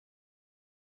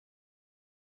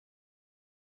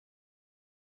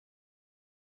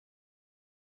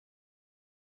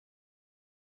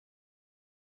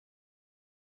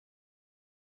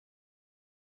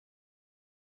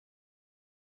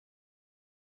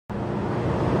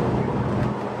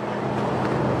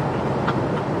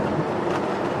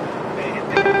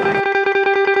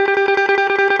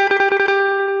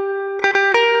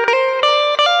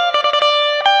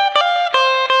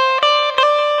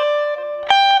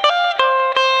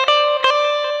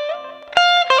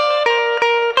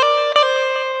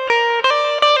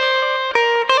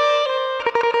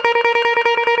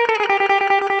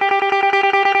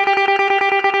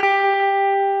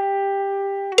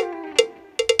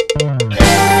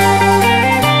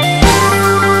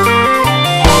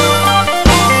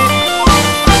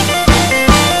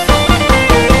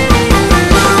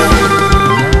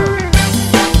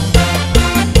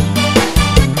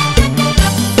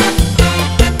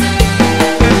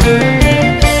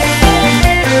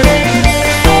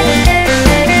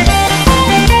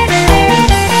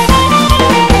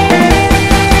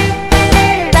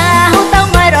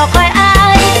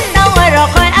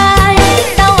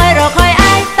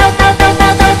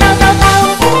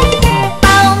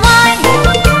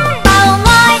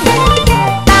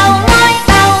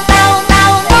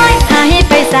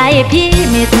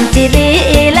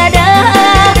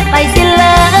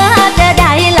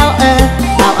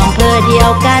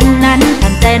กันนั้นท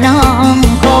ำใจน้อง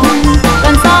คมก่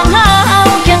อนสองหาเอา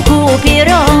เคียงคู่พี่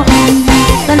รม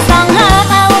ก่อนสองหา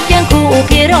เอาเคียงคู่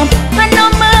พี่รมพน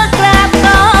มมือกราบ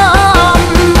ก้ม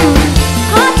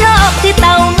ขอโชคที่เ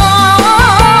ต่างอ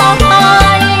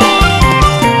ย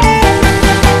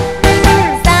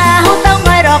สาวเต่างอ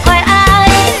ยรอคอยอา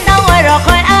ยเต่างอยรอค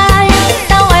อยอายเ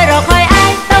ต่างอยรอคอยอา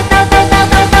ยเต่าเต่าเต่าเต่า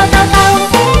เต่าเต่าเต่าเต่า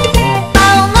เต่า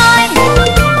งอย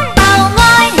เต่างอ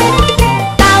ย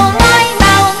เต่างอยเ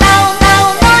ต่าเต่าเต่าง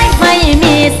อยไม่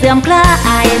มีเสื่อมคล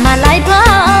ายมาไล่เพ้อ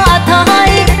ถอ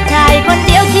ยชายคนเ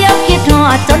ดียวเที่ยวคิดหอ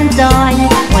ดจนจอย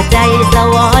หัวใจส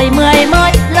วอยเมื่อยเมื่อ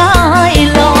ยลอย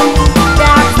ลงจ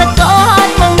ากสะกอน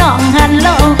เมืองหนองหันล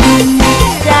ม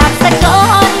จากสะกอ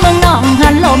นเมืองหนองหั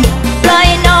นลมปล่อย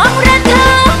น้องระท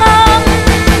ม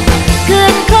คื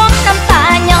นคมน้ำตา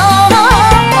ย้อ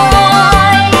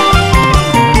ย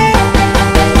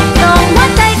ส่งหัว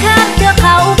ใจข้ามเทือกเข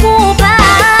าภูพา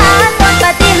นบนป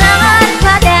าฏิหาริย์พ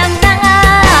ระแดงนาง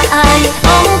อายอ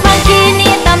งค์พังคี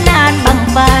นี้ตำนานบัง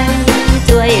ไฟ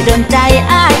ช่วยดลใจ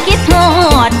อ้ายคิดฮอ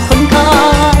ดคนคอ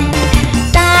ย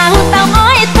สาวเต่างอ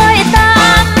ยถอยตา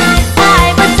มอ้าย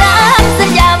ประจำสัญ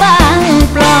ญาบาง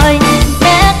ปล่อยแ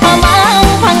ม้ความหวัง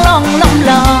พังลงลม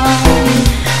ลอย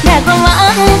แม้ความหวั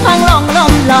งพังลงล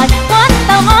มลอยวัดเ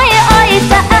ต่างอยอ้อย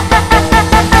ใจ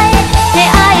ให้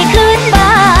อ้ายคืนบ้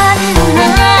านเฮ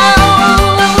า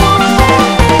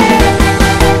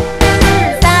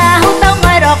สาวเต่าง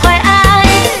อยรอคอยอาย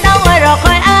เต่างอยรอค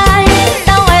อยอายเ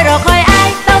ต่างอยรอคอยอาย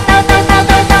เต่าเต่าเต่าเต่าเ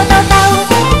ต่าเต่าเต่าเต่า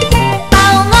เต่า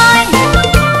งอย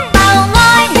เต่างอ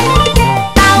ย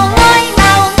เต่างอยเต่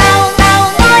าเต่าเต่าง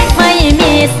อยไม่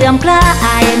มีเสื่อมคล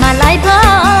ายมาไล่เพ้อ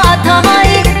ถอย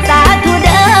สาธุเ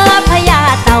ด้อพญา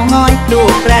เต่างอยลู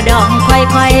กกระดองค่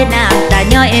อยๆน้ำตา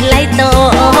ย้อยไหลโต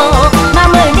มา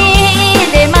มื้อนี้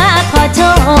ได้มาขอโช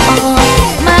ค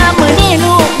มามื้อนี้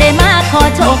ลูกได้มาขอ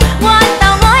โชควอนเต่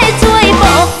างอยช่วยโบ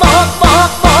กโบกโบก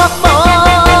โบกโบ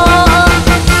ก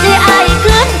ที่อ้าย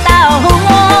คืนเต่างอ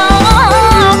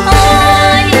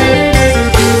ย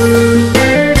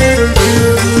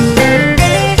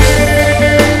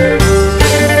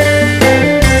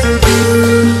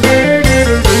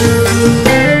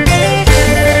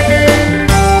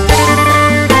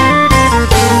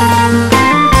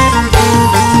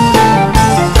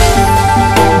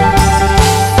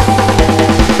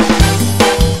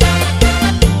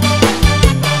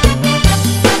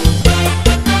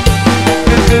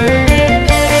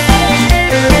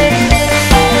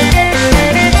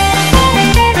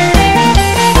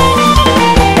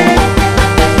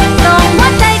ส่งหัว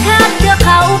ใจข้ามเทือกเข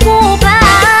าภูพา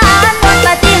นบนป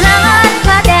าฏิหาริย์พ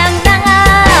ระแดงนาง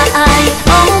อาย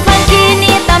องค์พังคี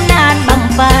นี้ตำนานบัง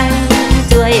ไฟ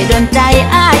ช่วยดลใจ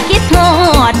อ้ายคิดฮอ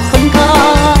ดคนคอ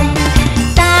ย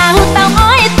สาวเต่าง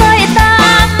อยถอยตา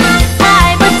มอ้า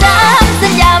ยประจำสั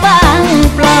ญญาบาง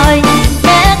ปล่อยแ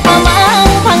ม้ความหวัง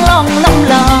พังลงลม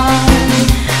ลอย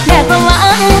แม้ความหวั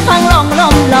งพังลงล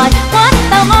มลอยวัด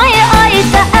เต่างอยอ้อย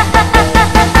ใจ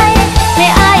ให้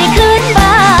อ้ายคืนบ้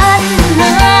านเฮ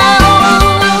า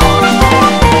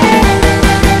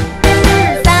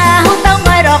สาวเต่างอ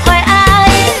ยรอคอยอา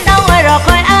ยเต่างอยรอค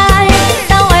อยอายเ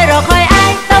ต่างอยรอคอยอา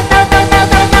ยเต่าเต่าเต่าเต่า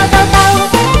เต่าเต่าเต่าเต่า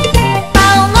เต่า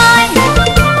งอย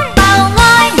เต่างอ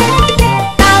ย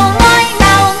เต่างอยเ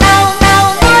ต่าเต่าเต่าง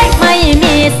อยไม่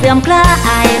มีเสื่อมคลา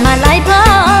ยมาไล่เพ้อ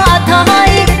ถอ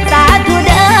ยสาธุเ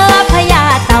ด้อพญา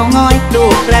เต่างอยลู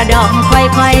กกระดอง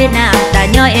ค่อยๆน้ำตา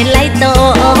ย้อยไหลโต